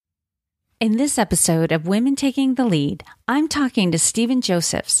In this episode of Women Taking the Lead, I'm talking to Stephen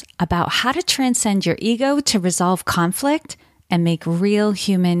Josephs about how to transcend your ego to resolve conflict and make real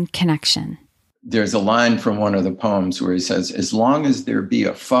human connection. There's a line from one of the poems where he says, as long as there be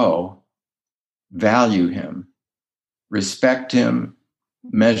a foe, value him, respect him,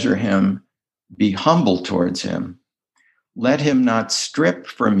 measure him, be humble towards him. Let him not strip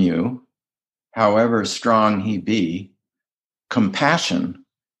from you, however strong he be, compassion,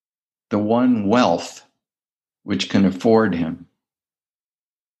 the one wealth which can afford him.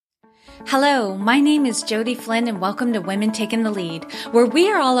 Hello, my name is Jody Flynn and welcome to Women Taking the Lead, where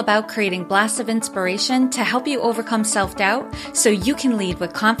we are all about creating blasts of inspiration to help you overcome self-doubt so you can lead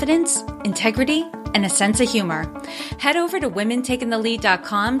with confidence, integrity, and a sense of humor. Head over to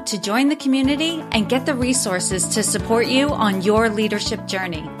womentakingthelead.com to join the community and get the resources to support you on your leadership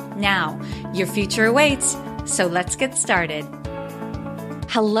journey. Now, your future awaits, so let's get started.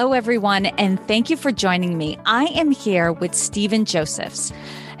 Hello, everyone, and thank you for joining me. I am here with Stephen Josephs,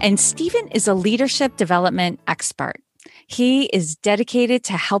 and Stephen is a leadership development expert. He is dedicated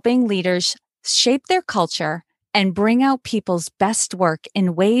to helping leaders shape their culture and bring out people's best work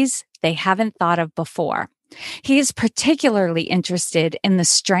in ways they haven't thought of before. He is particularly interested in the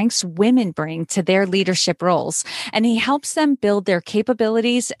strengths women bring to their leadership roles, and he helps them build their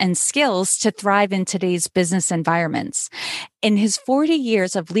capabilities and skills to thrive in today's business environments. In his 40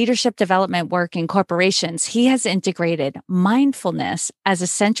 years of leadership development work in corporations, he has integrated mindfulness as a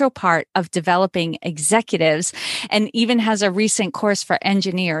central part of developing executives and even has a recent course for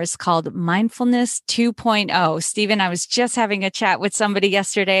engineers called Mindfulness 2.0. Stephen, I was just having a chat with somebody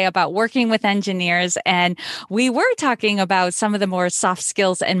yesterday about working with engineers, and we were talking about some of the more soft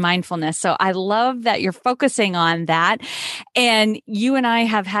skills and mindfulness. So I love that you're focusing on that. And you and I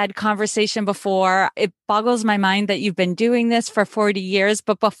have had conversation before. It boggles my mind that you've been doing this for 40 years.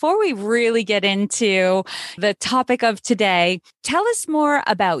 But before we really get into the topic of today, tell us more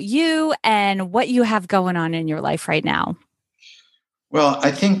about you and what you have going on in your life right now. Well,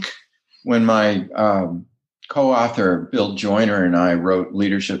 I think when my co-author Bill Joyner and I wrote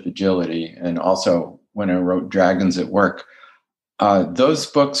Leadership Agility, and also when I wrote Dragons at Work, those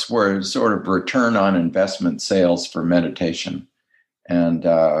books were sort of return on investment sales for meditation. And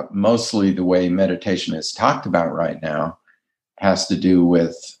mostly the way meditation is talked about right now has to do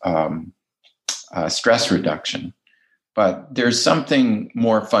with stress reduction. But there's something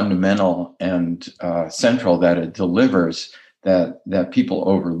more fundamental and central that it delivers that people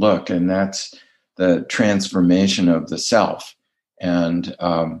overlook, and that's the transformation of the self. And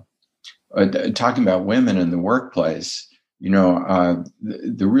talking about women in the workplace,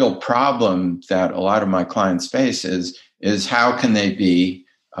 the real problem that a lot of my clients face is how can they be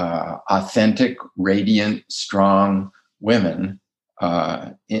authentic, radiant, strong women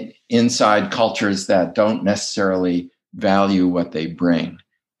inside cultures that don't necessarily value what they bring.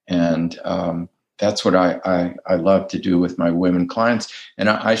 And that's what I love to do with my women clients. And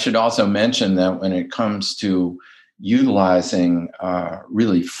I should also mention that when it comes to utilizing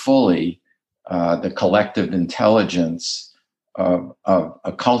really fully the collective intelligence of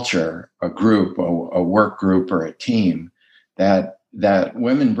a culture, a group, a work group, or a team, that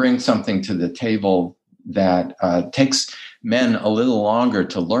women bring something to the table that takes men a little longer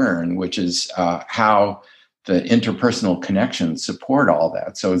to learn, which is how the interpersonal connections support all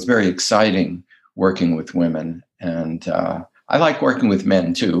that. So it's very exciting working with women. And I like working with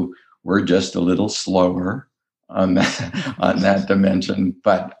men too. We're just a little slower on that dimension.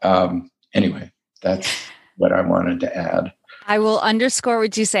 But anyway, that's what I wanted to add. I will underscore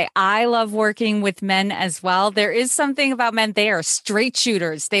what you say. I love working with men as well. There is something about men. They are straight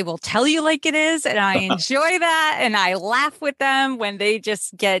shooters. They will tell you like it is. And I enjoy that. And I laugh with them when they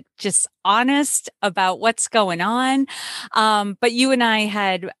just get honest about what's going on. But you and I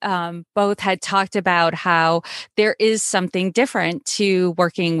had both had talked about how there is something different to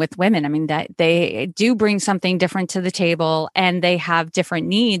working with women. I mean, that they do bring something different to the table and they have different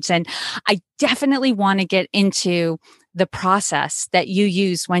needs. And I definitely want to get into the process that you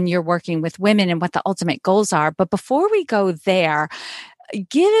use when you're working with women and what the ultimate goals are. But before we go there,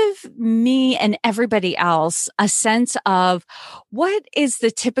 give me and everybody else a sense of what is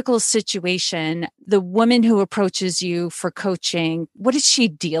the typical situation, the woman who approaches you for coaching, what is she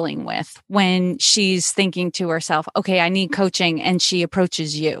dealing with when she's thinking to herself, okay, I need coaching, and she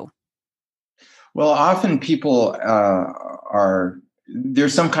approaches you? Well, often people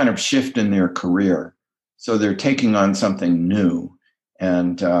there's some kind of shift in their career. So they're taking on something new,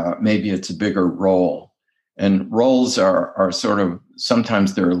 and maybe it's a bigger role. And roles are sort of,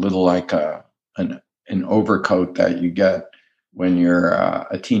 sometimes they're a little like an overcoat that you get when you're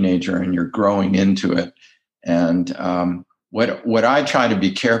a teenager and you're growing into it. And what I try to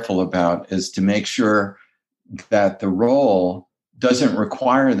be careful about is to make sure that the role doesn't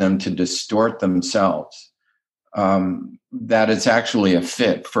require them to distort themselves, that it's actually a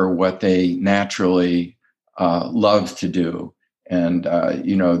fit for what they naturally love to do. And,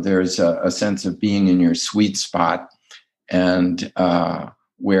 there's a sense of being in your sweet spot, and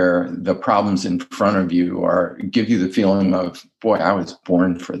where the problems in front of you give you the feeling of, boy, I was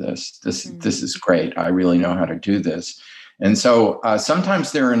born for this. This is great. I really know how to do this. And so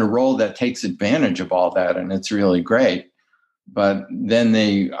sometimes they're in a role that takes advantage of all that, and it's really great. But then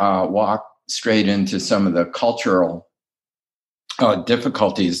they walk straight into some of the cultural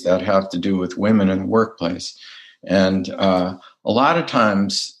difficulties that have to do with women in the workplace. And a lot of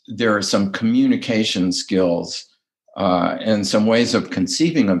times there are some communication skills and some ways of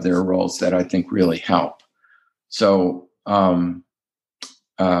conceiving of their roles that I think really help. So, and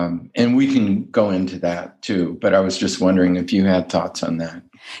we can go into that too, but I was just wondering if you had thoughts on that.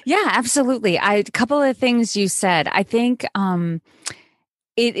 Yeah, absolutely. A couple of things you said. I think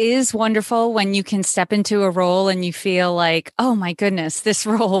it is wonderful when you can step into a role and you feel like, oh my goodness, this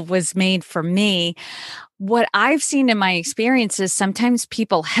role was made for me. What I've seen in my experience is sometimes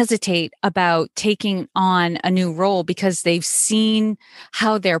people hesitate about taking on a new role because they've seen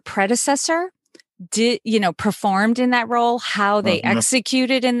how their predecessor performed in that role, how they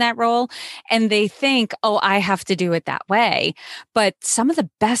executed in that role. And they think, oh, I have to do it that way. But some of the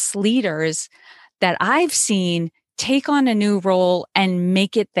best leaders that I've seen take on a new role and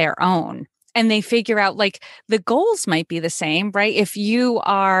make it their own. And they figure out, like, the goals might be the same, right? If you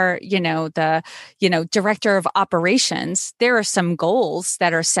are, the director of operations, there are some goals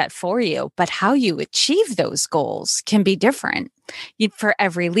that are set for you, but how you achieve those goals can be different for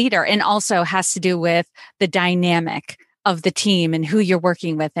every leader, and also has to do with the dynamic of the team and who you're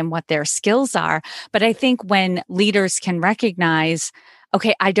working with and what their skills are. But I think when leaders can recognize,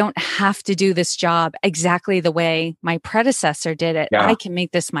 okay, I don't have to do this job exactly the way my predecessor did it. Yeah. I can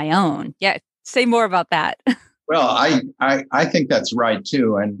make this my own. Yeah. Say more about that. Well, I think that's right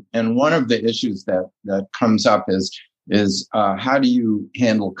too. And one of the issues that comes up is how do you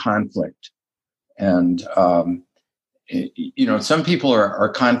handle conflict? And, some people are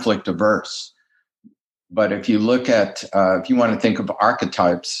conflict averse. But if you look at, if you want to think of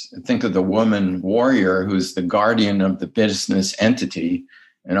archetypes, think of the woman warrior who's the guardian of the business entity,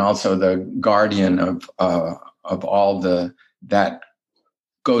 and also the guardian of all that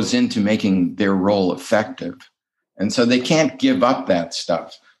goes into making their role effective. And so they can't give up that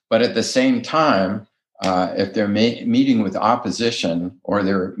stuff. But at the same time, if they're meeting with opposition, or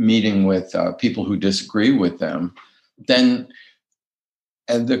they're meeting with people who disagree with them, then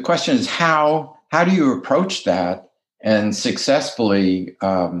the question is how do you approach that and successfully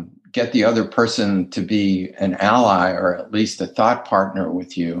get the other person to be an ally, or at least a thought partner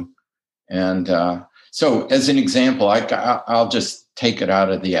with you? And so as an example, I'll just take it out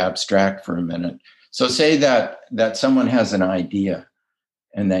of the abstract for a minute. So say that someone has an idea,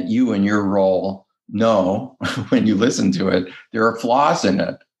 and that you in your role know when you listen to it, there are flaws in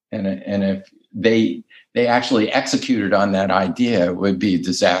it. And if they actually executed on that idea, it would be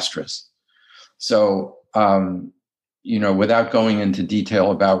disastrous. So, without going into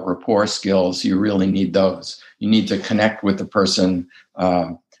detail about rapport skills, you really need those. You need to connect with the person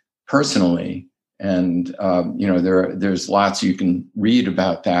personally. And, there's lots you can read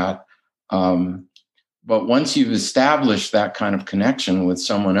about that. But once you've established that kind of connection with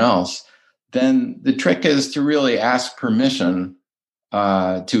someone else, then the trick is to really ask permission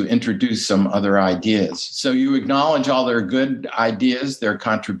to introduce some other ideas. So you acknowledge all their good ideas, their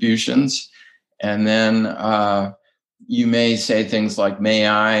contributions, and then you may say things like, may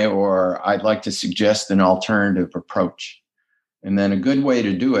I, or I'd like to suggest an alternative approach. And then a good way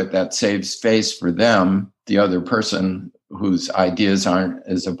to do it that saves face for them, the other person whose ideas aren't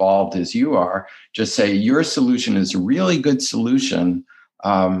as evolved as you are, just say, your solution is a really good solution.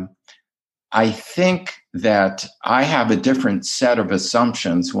 I think that I have a different set of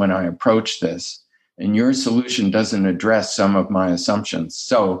assumptions when I approach this, and your solution doesn't address some of my assumptions.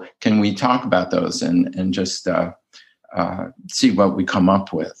 So can we talk about those and just see what we come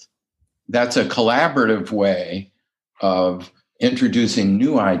up with? That's a collaborative way of introducing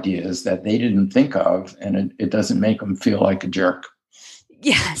new ideas that they didn't think of, and it doesn't make them feel like a jerk.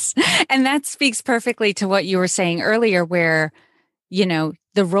 Yes. And that speaks perfectly to what you were saying earlier, where,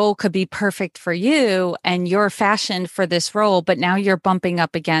 the role could be perfect for you and you're fashioned for this role, but now you're bumping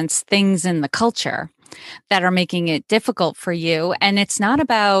up against things in the culture. that are making it difficult for you. And it's not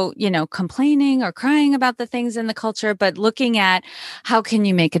about, complaining or crying about the things in the culture, but looking at how can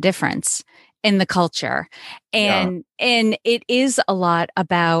you make a difference in the culture. Yeah. And it is a lot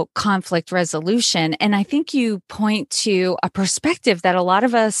about conflict resolution. And I think you point to a perspective that a lot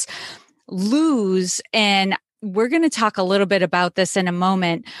of us lose. And we're going to talk a little bit about this in a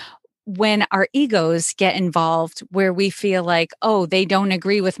moment. When our egos get involved, where we feel like, oh, they don't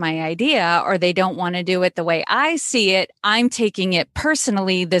agree with my idea or they don't want to do it the way I see it, I'm taking it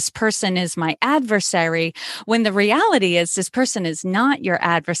personally. This person is my adversary. When the reality is, this person is not your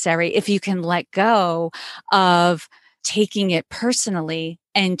adversary. If you can let go of taking it personally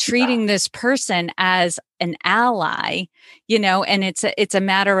and treating this person as an ally, and it's a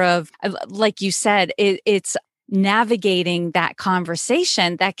matter of, like you said, it's navigating that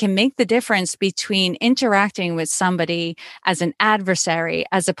conversation that can make the difference between interacting with somebody as an adversary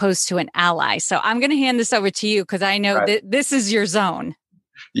as opposed to an ally. So I'm going to hand this over to you because I know that this is your zone.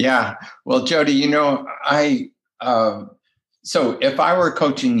 Yeah. Well, Jody, so if I were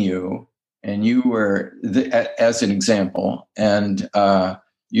coaching you and you were, as an example, and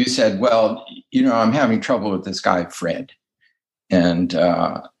you said, well, I'm having trouble with this guy, Fred. And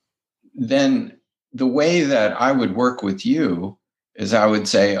then the way that I would work with you is I would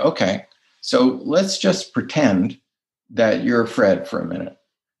say, okay, so let's just pretend that you're Fred for a minute.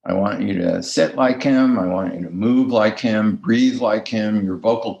 I want you to sit like him. I want you to move like him, breathe like him, your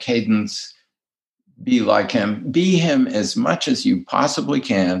vocal cadence, be like him. Be him as much as you possibly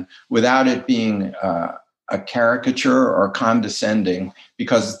can without it being a caricature or condescending,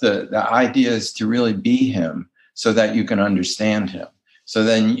 because the idea is to really be him so that you can understand him. So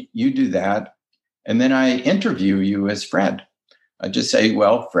then you do that. And then I interview you as Fred. I just say,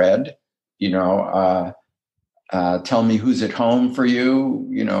 well, Fred, tell me who's at home for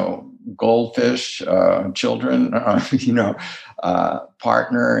you, goldfish, children,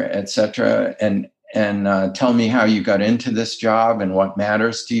 partner, etc. And tell me how you got into this job and what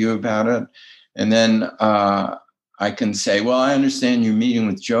matters to you about it. And then I can say, well, I understand you're meeting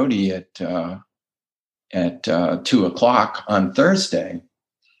with Jody at 2:00 on Thursday.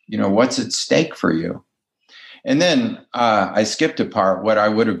 What's at stake for you? And then I skipped a part. What I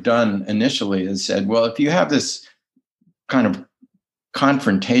would have done initially is said, well, if you have this kind of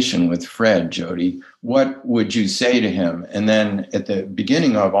confrontation with Fred, Jody, what would you say to him? And then at the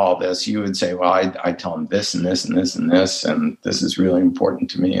beginning of all this, you would say, well, I tell him this and this and this and this, and this is really important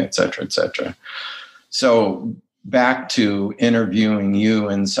to me, et cetera, et cetera. So back to interviewing you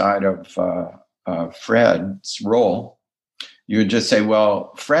inside of Fred's role, you would just say,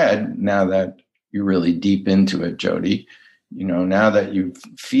 well, Fred, now that you're really deep into it, Jody, now that you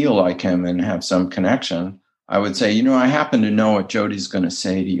feel like him and have some connection, I would say, I happen to know what Jody's going to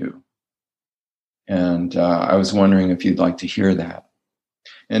say to you. And I was wondering if you'd like to hear that.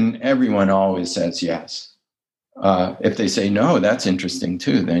 And everyone always says yes. If they say no, that's interesting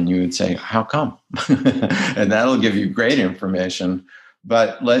too. Then you would say, how come? And that'll give you great information.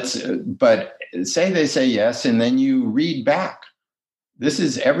 But say they say yes, and then you read back. This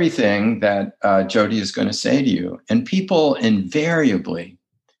is everything that Jody is going to say to you. And people invariably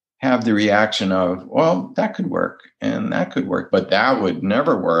have the reaction of, well, that could work and that could work, but that would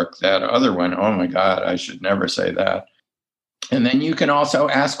never work. That other one, oh my God, I should never say that. And then you can also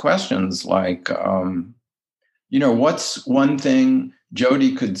ask questions like, what's one thing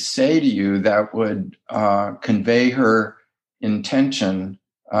Jody could say to you that would convey her intention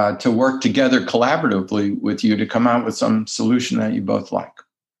to work together collaboratively with you to come out with some solution that you both like.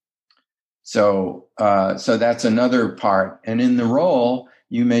 So that's another part. And in the role,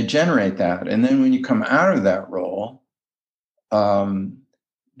 you may generate that. And then when you come out of that role,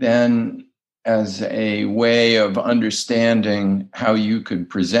 then as a way of understanding how you could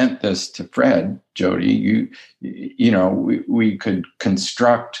present this to Fred, Jody, we could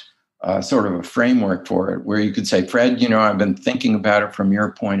construct sort of a framework for it where you could say, Fred, I've been thinking about it from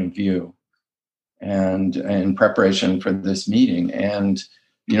your point of view and in preparation for this meeting. And,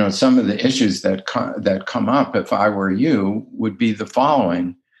 some of the issues that come up, if I were you, would be the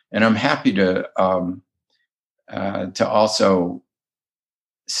following. And I'm happy to also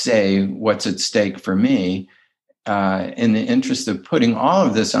say what's at stake for me in the interest of putting all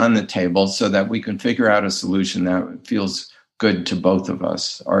of this on the table so that we can figure out a solution that feels good to both of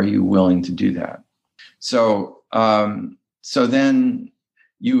us. Are you willing to do that? So then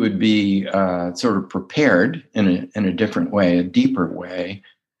you would be sort of prepared in a different way, a deeper way,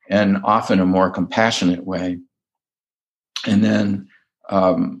 and often a more compassionate way. And then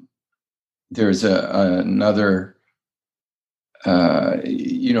there's another,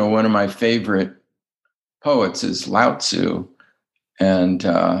 one of my favorite poets is Lao Tzu.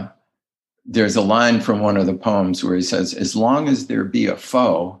 And there's a line from one of the poems where he says, as long as there be a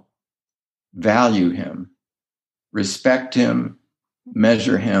foe, value him, respect him,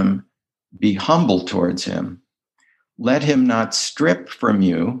 measure him, be humble towards him. Let him not strip from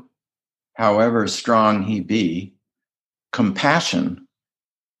you, however strong he be, compassion,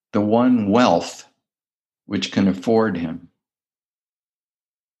 the one wealth which can afford him.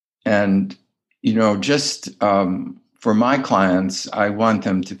 And, just for my clients, I want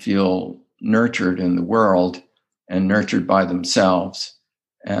them to feel nurtured in the world and nurtured by themselves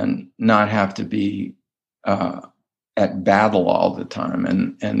and not have to be at battle all the time.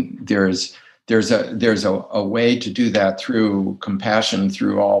 And there's a way to do that through compassion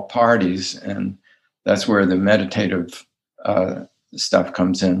through all parties. And that's where the meditative stuff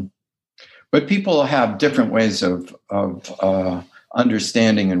comes in. But people have different ways of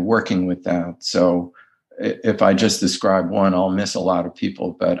understanding and working with that. So if I just describe one, I'll miss a lot of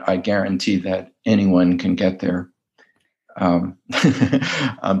people, but I guarantee that anyone can get there. I'm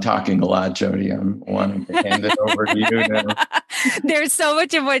talking a lot, Jody. I'm wanting to hand it over to you now. There's so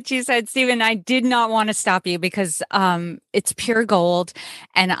much of what you said, Stephen. I did not want to stop you because it's pure gold.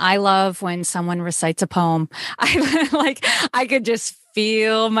 And I love when someone recites a poem. I could just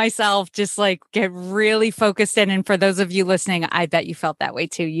feel myself just get really focused in. And for those of you listening, I bet you felt that way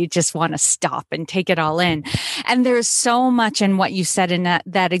too. You just want to stop and take it all in. And there's so much in what you said in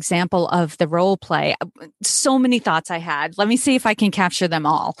that example of the role play. So many thoughts I had. Let me see if I can capture them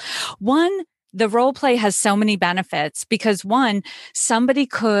all. One, the role play has so many benefits because one, somebody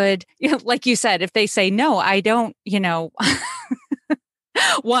could, like you said, if they say, no, I don't,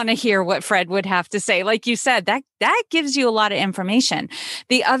 want to hear what Fred would have to say. Like you said, that gives you a lot of information.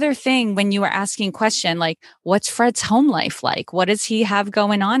 The other thing when you were asking question, what's Fred's home life like? What does he have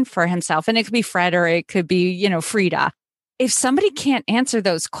going on for himself? And it could be Fred or it could be, Frida. If somebody can't answer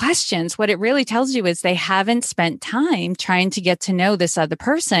those questions, what it really tells you is they haven't spent time trying to get to know this other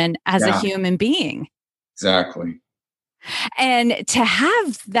person as a human being. Exactly. And to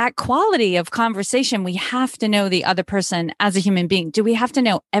have that quality of conversation, we have to know the other person as a human being. Do we have to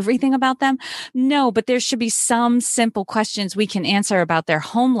know everything about them? No, but there should be some simple questions we can answer about their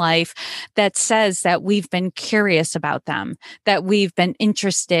home life that says that we've been curious about them, that we've been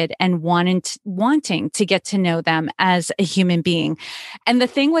interested and wanting to get to know them as a human being. And the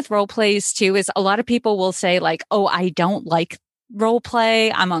thing with role plays too is a lot of people will say oh, I don't like role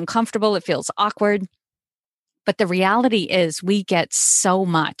play. I'm uncomfortable. It feels awkward. But the reality is we get so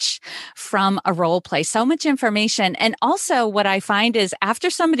much from a role play, so much information. And also what I find is after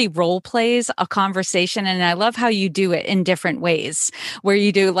somebody role plays a conversation, and I love how you do it in different ways, where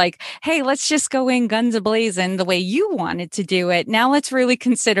you do hey, let's just go in guns a-blazing the way you wanted to do it. Now let's really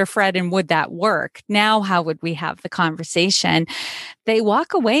consider Fred and would that work? Now, how would we have the conversation? They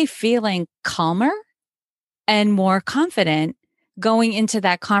walk away feeling calmer and more confident going into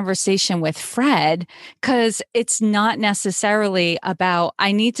that conversation with Fred, because it's not necessarily about,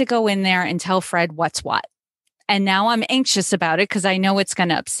 I need to go in there and tell Fred what's what. And now I'm anxious about it because I know it's going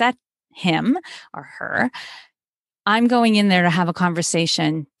to upset him or her. I'm going in there to have a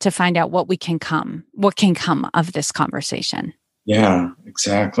conversation to find out what can come of this conversation. Yeah,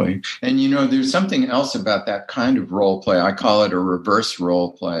 exactly. And, there's something else about that kind of role play. I call it a reverse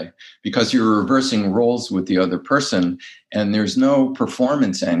role play because you're reversing roles with the other person and there's no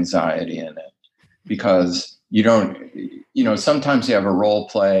performance anxiety in it because you don't, sometimes you have a role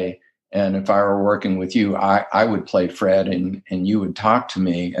play. And if I were working with you, I would play Fred and you would talk to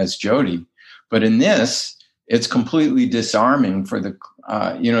me as Jody. But in this, it's completely disarming for the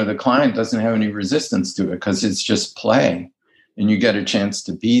client doesn't have any resistance to it because it's just play. And you get a chance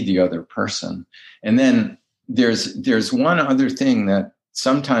to be the other person. And then there's one other thing that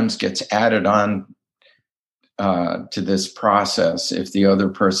sometimes gets added on to this process if the other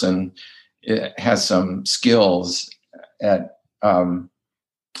person has some skills at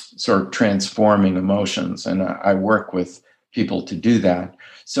sort of transforming emotions. And I work with people to do that.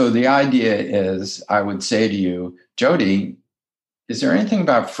 So the idea is, I would say to you, Jody, is there anything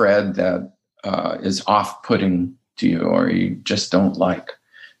about Fred that is off-putting to you or you just don't like?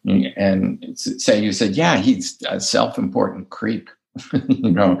 And say you said, yeah, he's a self-important creep.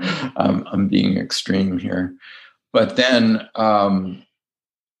 I'm being extreme here. But then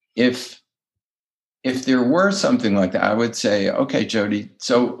if there were something like that, I would say, okay, Jody,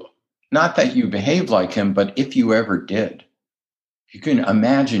 so not that you behave like him, but if you ever did, you can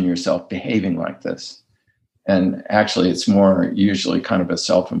imagine yourself behaving like this. And actually, it's more usually kind of a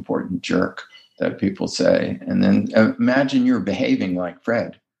self-important jerk that people say. And then imagine you're behaving like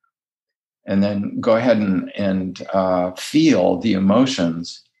Fred. and then go ahead and feel the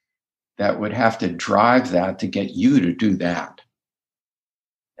emotions that would have to drive that to get you to do that.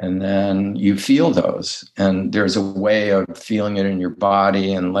 And then you feel those, and there's a way of feeling it in your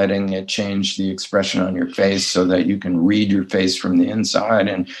body and letting it change the expression on your face so that you can read your face from the inside.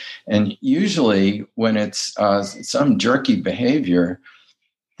 And usually when it's some jerky behavior,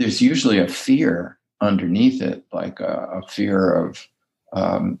 there's usually a fear underneath it, like a fear of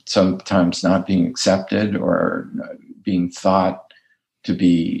sometimes not being accepted or being thought to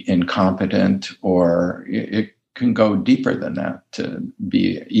be incompetent, or it can go deeper than that, to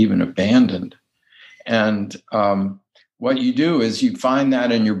be even abandoned. And what you do is you find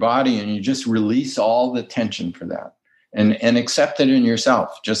that in your body and you just release all the tension for that and accept it in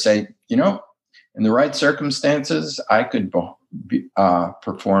yourself. Just say, in the right circumstances, I could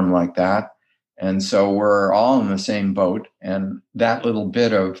perform like that. And so we're all in the same boat. And that little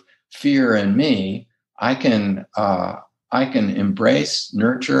bit of fear in me, I can embrace,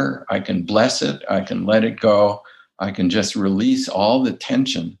 nurture, I can bless it, I can let it go, I can just release all the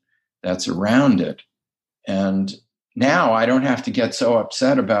tension that's around it. And now I don't have to get so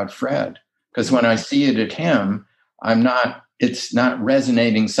upset about Fred, because when I see it at him, it's not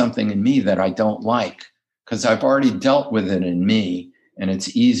resonating something in me that I don't like, because I've already dealt with it in me, and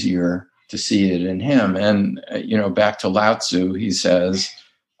it's easier to see it in him. And, back to Lao Tzu, he says,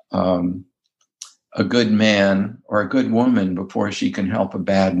 a good man or a good woman, before she can help a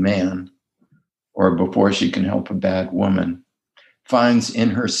bad man, or before she can help a bad woman, finds in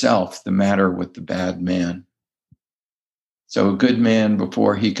herself the matter with the bad man. So a good man,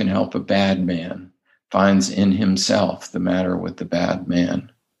 before he can help a bad man, finds in himself the matter with the bad man.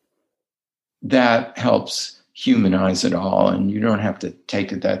 That helps humanize it all, and you don't have to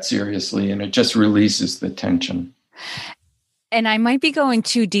take it that seriously, and it just releases the tension. And I might be going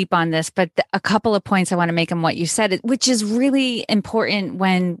too deep on this, but a couple of points I want to make on what you said, which is really important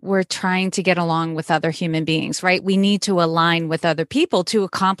when we're trying to get along with other human beings, right? We need to align with other people to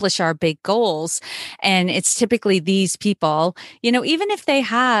accomplish our big goals. And it's typically these people, even if they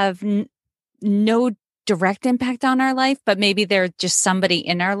have no direct impact on our life, but maybe they're just somebody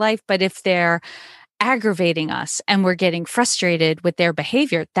in our life. But if they're aggravating us and we're getting frustrated with their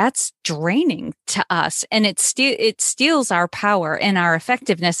behavior, that's draining to us, and it steals our power and our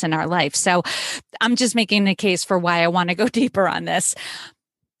effectiveness in our life. So I'm just making the case for why I want to go deeper on this.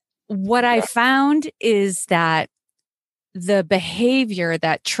 What I found is that the behavior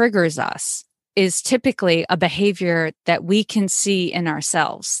that triggers us is typically a behavior that we can see in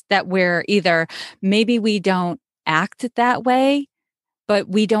ourselves, that we're either, maybe we don't act that way, but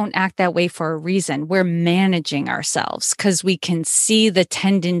we don't act that way for a reason. We're managing ourselves because we can see the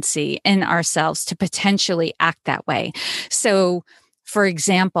tendency in ourselves to potentially act that way. So, for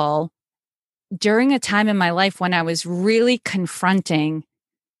example, during a time in my life when I was really confronting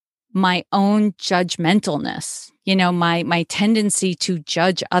my own judgmentalness, my tendency to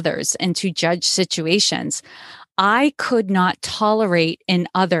judge others and to judge situations, I could not tolerate in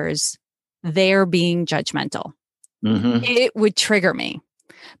others their being judgmental. Mm-hmm. It would trigger me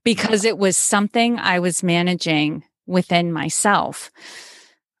because it was something I was managing within myself.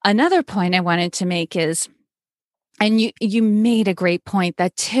 Another point I wanted to make is, and you made a great point,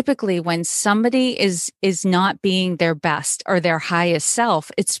 that typically when somebody is not being their best or their highest self,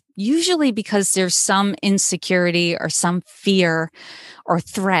 it's usually because there's some insecurity or some fear or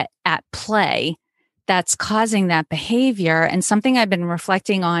threat at play that's causing that behavior. And something I've been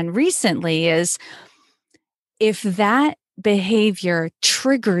reflecting on recently is, if that behavior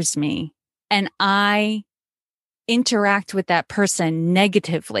triggers me and I interact with that person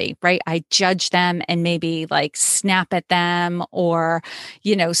negatively, right? I judge them and maybe snap at them or,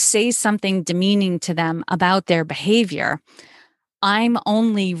 say something demeaning to them about their behavior. I'm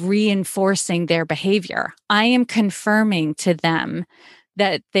only reinforcing their behavior. I am confirming to them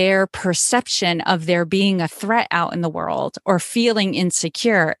that their perception of there being a threat out in the world or feeling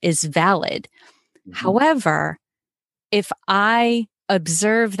insecure is valid. Mm-hmm. However, if I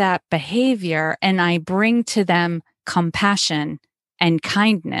observe that behavior and I bring to them compassion and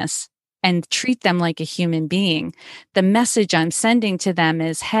kindness and treat them like a human being, the message I'm sending to them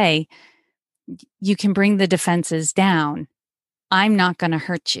is, hey, you can bring the defenses down. I'm not going to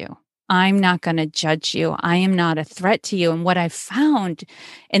hurt you. I'm not going to judge you. I am not a threat to you. And what I've found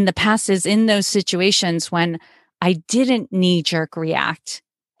in the past is, in those situations when I didn't knee-jerk react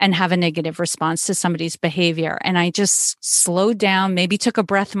and have a negative response to somebody's behavior, and I just slowed down, maybe took a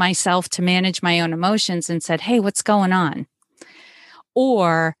breath myself to manage my own emotions and said, hey, what's going on?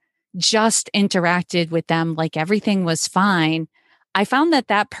 Or just interacted with them like everything was fine, I found that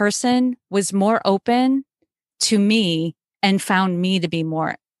that person was more open to me and found me to be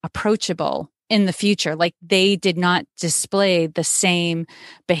more approachable in the future. Like they did not display the same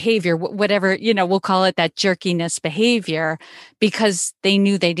behavior, whatever, we'll call it that jerkiness behavior, because they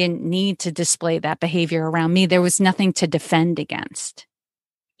knew they didn't need to display that behavior around me. There was nothing to defend against.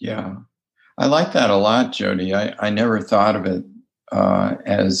 Yeah. I like that a lot, Jody. I never thought of it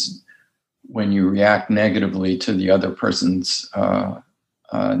as when you react negatively to the other person's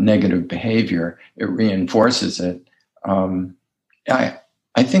negative behavior, it reinforces it. I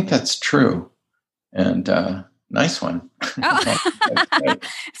think that's true. And nice one. Oh.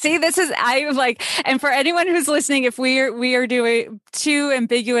 See, and for anyone who's listening, if we are doing too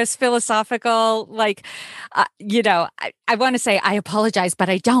ambiguous philosophical, I want to say I apologize, but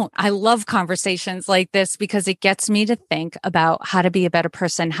I don't. I love conversations like this because it gets me to think about how to be a better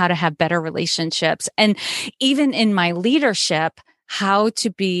person, how to have better relationships, and even in my leadership, how to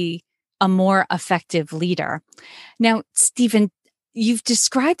be a more effective leader. Now, Stephen, you've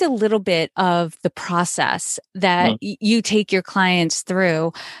described a little bit of the process that you take your clients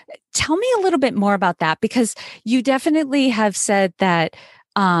through. Tell me a little bit more about that, because you definitely have said that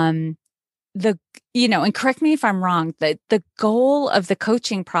and correct me if I'm wrong, that the goal of the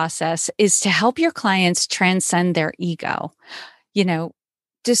coaching process is to help your clients transcend their ego.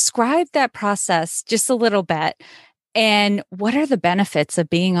 Describe that process just a little bit, and what are the benefits of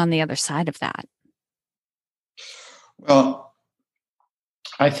being on the other side of that? Well,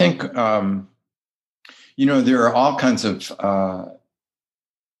 I think, there are all kinds of, I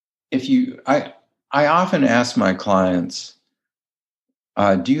often ask my clients,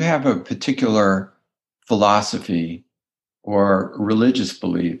 do you have a particular philosophy or religious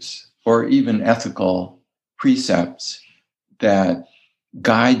beliefs or even ethical precepts that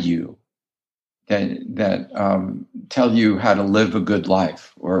guide you, that tell you how to live a good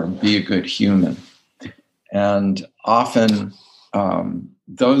life or be a good human? And often,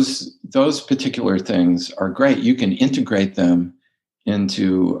 those particular things are great. You can integrate them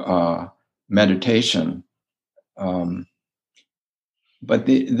into meditation. But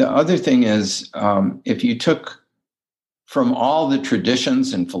the other thing is, if you took from all the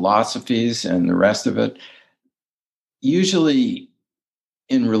traditions and philosophies and the rest of it, usually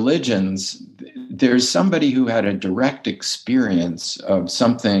in religions, there's somebody who had a direct experience of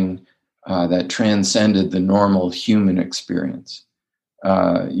something that transcended the normal human experience.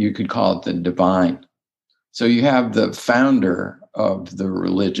 You could call it the divine. So you have the founder of the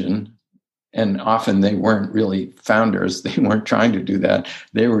religion, and often they weren't really founders. They weren't trying to do that.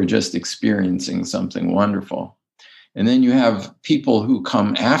 They were just experiencing something wonderful. And then you have people who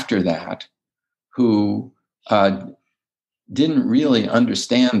come after that who didn't really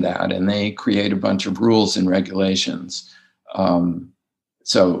understand that, and they create a bunch of rules and regulations.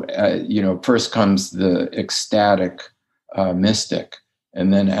 First comes the ecstatic mystic,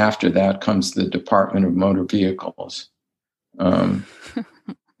 and then after that comes the Department of Motor Vehicles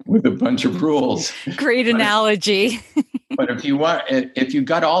with a bunch of rules. Great analogy. But if you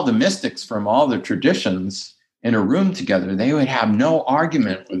got all the mystics from all the traditions in a room together, they would have no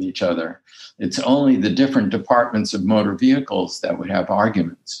argument with each other. It's only the different departments of motor vehicles that would have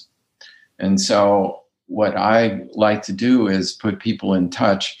arguments. And so what I like to do is put people in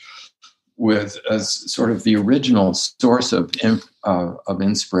touch with sort of the original source of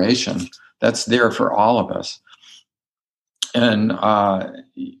inspiration that's there for all of us. And,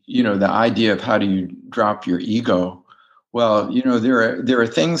 the idea of how do you drop your ego? Well, there are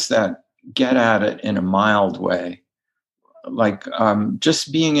things that get at it in a mild way, like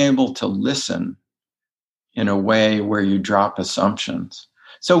just being able to listen in a way where you drop assumptions.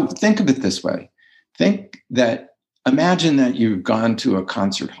 So think of it this way. Imagine that you've gone to a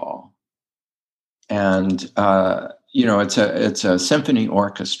concert hall, and it's a symphony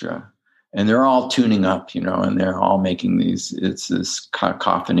orchestra, and they're all tuning up, and they're all making it's this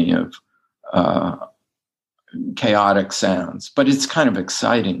cacophony of chaotic sounds, but it's kind of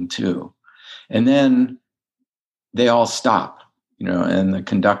exciting too. And then they all stop, and the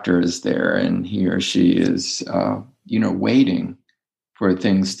conductor is there, and he or she is, waiting for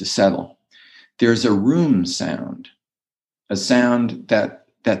things to settle. There's a room sound, a sound that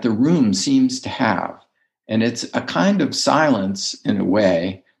the room seems to have. And it's a kind of silence in a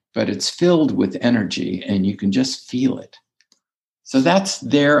way, but it's filled with energy, and you can just feel it. So that's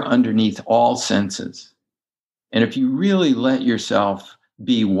there underneath all senses. And if you really let yourself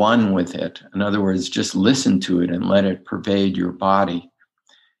be one with it, in other words, just listen to it and let it pervade your body,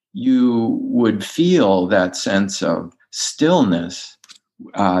 you would feel that sense of stillness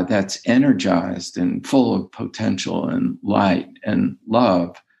that's energized and full of potential and light and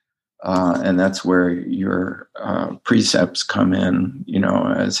love. And that's where your precepts come in,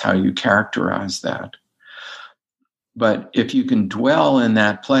 as how you characterize that. But if you can dwell in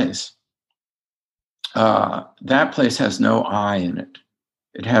that place has no I in it.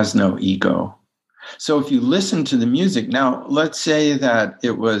 It has no ego. So if you listen to the music, now let's say that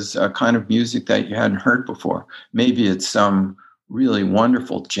it was a kind of music that you hadn't heard before. Maybe it's some really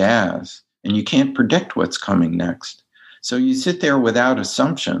wonderful jazz, and you can't predict what's coming next. So you sit there without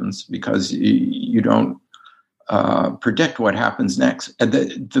assumptions because you don't predict what happens next. And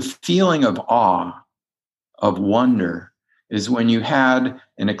the feeling of awe, of wonder, is when you had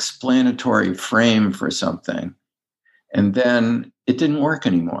an explanatory frame for something, and then it didn't work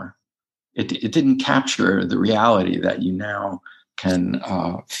anymore. It didn't capture the reality that you now can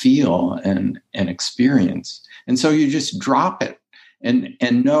feel and experience. And so you just drop it. And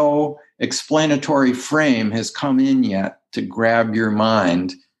no explanatory frame has come in yet to grab your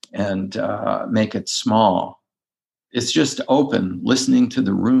mind and make it small. It's just open, listening to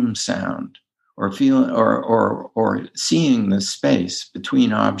the room sound, or feeling, or seeing the space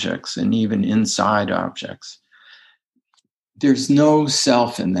between objects and even inside objects. There's no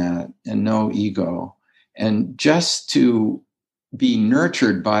self in that and no ego. And just to be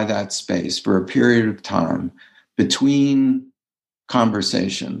nurtured by that space for a period of time between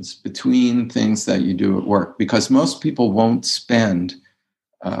conversations, between things that you do at work, because most people won't spend,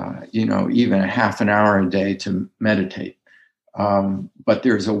 even a half an hour a day to meditate. But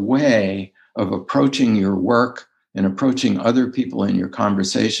there's a way of approaching your work and approaching other people in your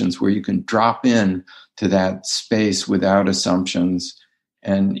conversations where you can drop in to that space without assumptions,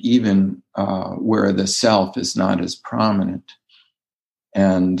 and even where the self is not as prominent.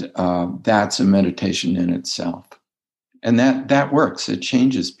 And that's a meditation in itself. And that works. It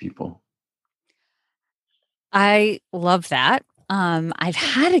changes people. I love that. I've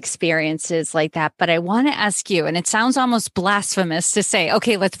had experiences like that, but I want to ask you, and it sounds almost blasphemous to say,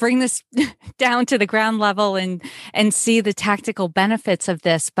 okay, let's bring this down to the ground level and see the tactical benefits of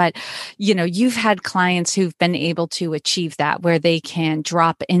this. But, you've had clients who've been able to achieve that, where they can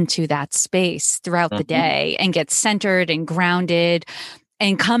drop into that space throughout the day and get centered and grounded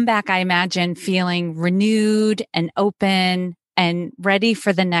and come back, I imagine, feeling renewed and open and ready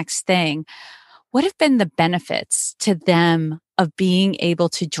for the next thing. What have been the benefits to them of being able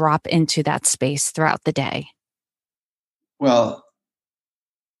to drop into that space throughout the day? Well,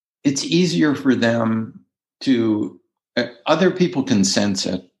 it's easier for them to, other people can sense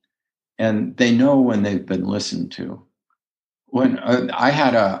it, and they know when they've been listened to. When I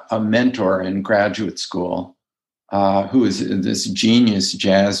had a mentor in graduate school who is this genius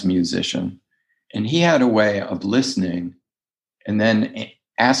jazz musician, and he had a way of listening and then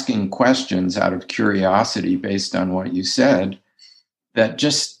asking questions out of curiosity based on what you said that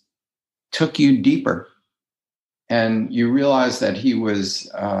just took you deeper. And you realize that he was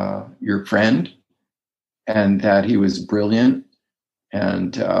your friend and that he was brilliant.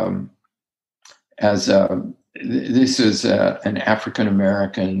 And this is an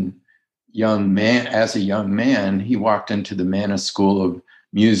African-American young man. As a young man, he walked into the Manna School of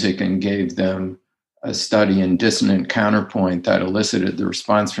Music and gave them a study in dissonant counterpoint that elicited the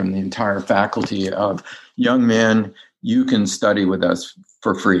response from the entire faculty of, young man, you can study with us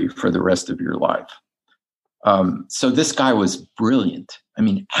for free for the rest of your life. So this guy was brilliant. I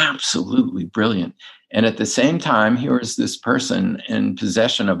mean, absolutely brilliant. And at the same time, here was this person in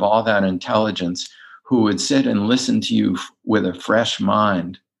possession of all that intelligence who would sit and listen to you with a fresh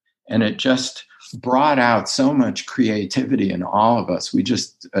mind. And it just brought out so much creativity in all of us. We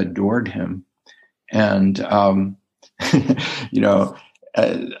just adored him. And,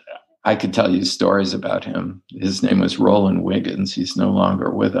 I could tell you stories about him. His name was Roland Wiggins. He's no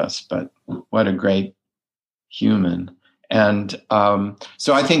longer with us, but what a great human. And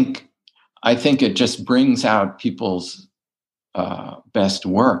so I think it just brings out people's best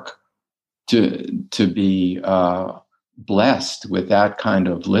work to be blessed with that kind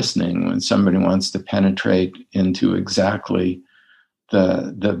of listening when somebody wants to penetrate into exactly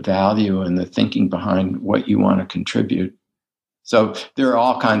the value and the thinking behind what you want to contribute. So there are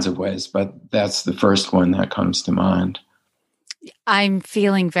all kinds of ways, but that's the first one that comes to mind. I'm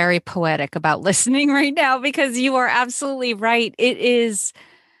feeling very poetic about listening right now because you are absolutely right. It is,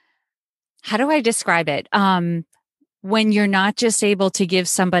 how do I describe it? When you're not just able to give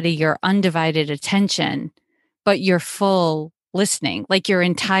somebody your undivided attention, but your full listening, like your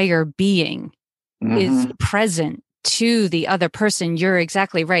entire being is present to the other person. You're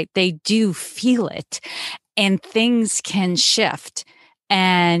exactly right. They do feel it, and things can shift.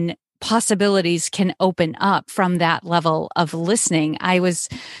 and possibilities can open up from that level of listening. I was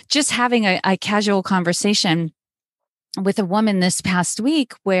just having a casual conversation with a woman this past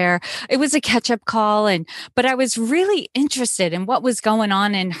week where it was a catch-up call, but I was really interested in what was going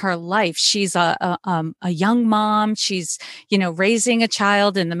on in her life. She's a young mom. She's, raising a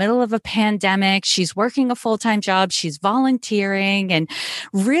child in the middle of a pandemic. She's working a full-time job. She's volunteering and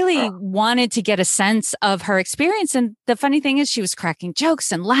really wanted to get a sense of her experience. And the funny thing is she was cracking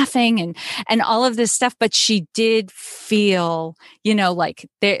jokes and laughing and all of this stuff, but she did feel, like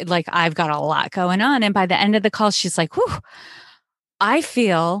I've got a lot going on. And by the end of the call, she's like, I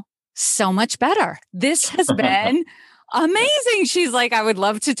feel so much better. This has been amazing. She's like, I would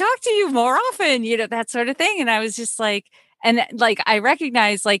love to talk to you more often, that sort of thing. And I was just like, I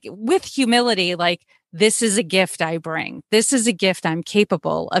recognize with humility, this is a gift I bring. This is a gift I'm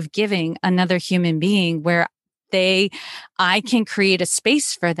capable of giving another human being where I can create a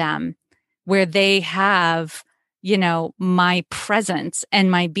space for them where they have my presence and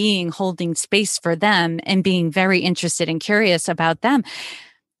my being holding space for them and being very interested and curious about them.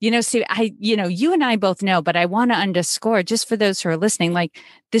 See, you and I both know, but I want to underscore just for those who are listening,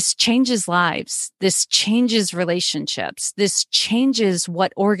 this changes lives. This changes relationships. This changes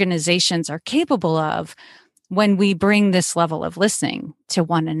what organizations are capable of when we bring this level of listening to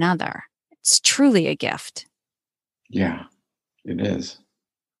one another. It's truly a gift. Yeah, it is.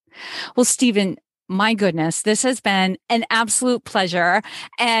 Well, Stephen, my goodness, this has been an absolute pleasure.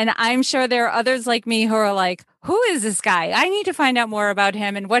 And I'm sure there are others like me who are like, who is this guy? I need to find out more about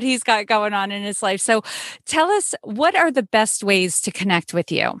him and what he's got going on in his life. So tell us, what are the best ways to connect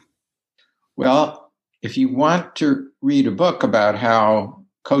with you? Well, if you want to read a book about how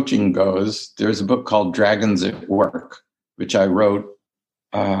coaching goes, there's a book called Dragons at Work, which I wrote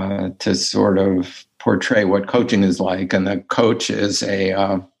to sort of portray what coaching is like. And the coach is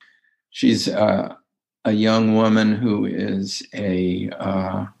she's a young woman who is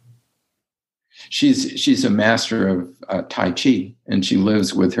she's a master of Tai Chi, and she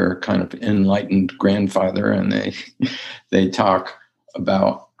lives with her kind of enlightened grandfather, and they talk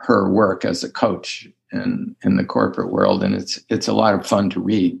about her work as a coach in the corporate world, and it's a lot of fun to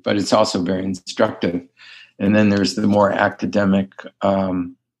read, but it's also very instructive. And then there's the more academic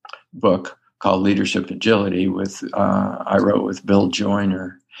book called Leadership Agility I wrote with Bill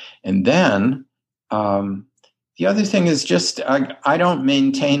Joyner. And then the other thing is just I don't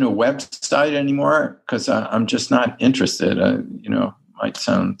maintain a website anymore because I'm just not interested. Might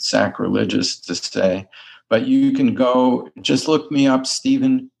sound sacrilegious to say, but you can just look me up,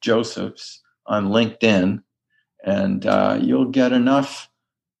 Stephen Josephs, on LinkedIn, and you'll get enough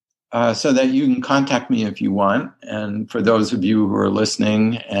so that you can contact me if you want. And for those of you who are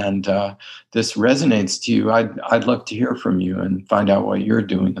listening and this resonates to you, I'd love to hear from you and find out what you're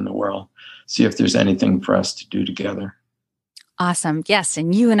doing in the world. See if there's anything for us to do together. Awesome. Yes.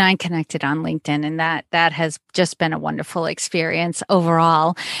 And you and I connected on LinkedIn, and that has just been a wonderful experience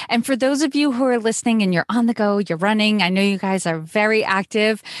overall. And for those of you who are listening and you're on the go, you're running, I know you guys are very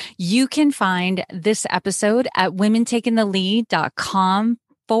active. You can find this episode at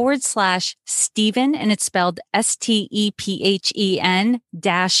womenttakingthelead.com/Stephen, and it's spelled STEPHEN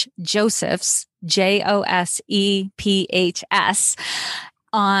 -Josephs, JOSEPHS.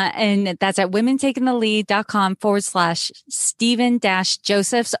 And that's at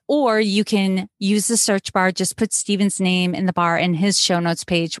womenttakingthelead.com/Stephen-Josephs, or you can use the search bar, just put Stephen's name in the bar and his show notes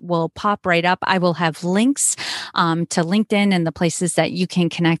page will pop right up. I will have links to LinkedIn and the places that you can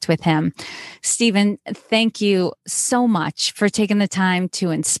connect with him. Stephen, thank you so much for taking the time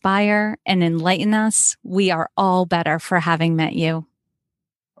to inspire and enlighten us. We are all better for having met you.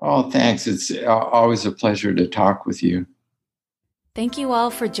 Oh, thanks. It's always a pleasure to talk with you. Thank you all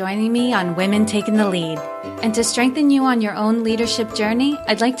for joining me on Women Taking the Lead. And to strengthen you on your own leadership journey,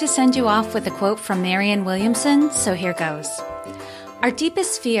 I'd like to send you off with a quote from Marianne Williamson, so here goes. Our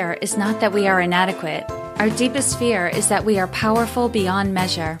deepest fear is not that we are inadequate. Our deepest fear is that we are powerful beyond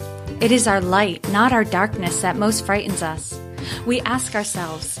measure. It is our light, not our darkness, that most frightens us. We ask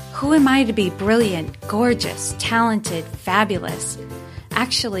ourselves, who am I to be brilliant, gorgeous, talented, fabulous?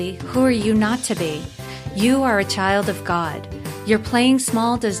 Actually, who are you not to be? You are a child of God. Your playing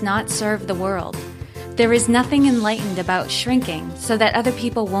small does not serve the world. There is nothing enlightened about shrinking so that other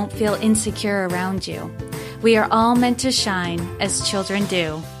people won't feel insecure around you. We are all meant to shine as children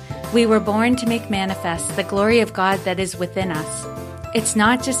do. We were born to make manifest the glory of God that is within us. It's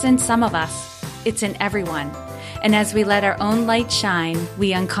not just in some of us, it's in everyone. And as we let our own light shine,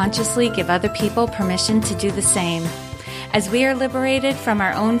 we unconsciously give other people permission to do the same. As we are liberated from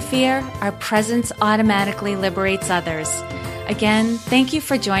our own fear, our presence automatically liberates others. Again, thank you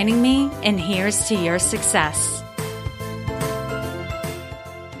for joining me, and here's to your success.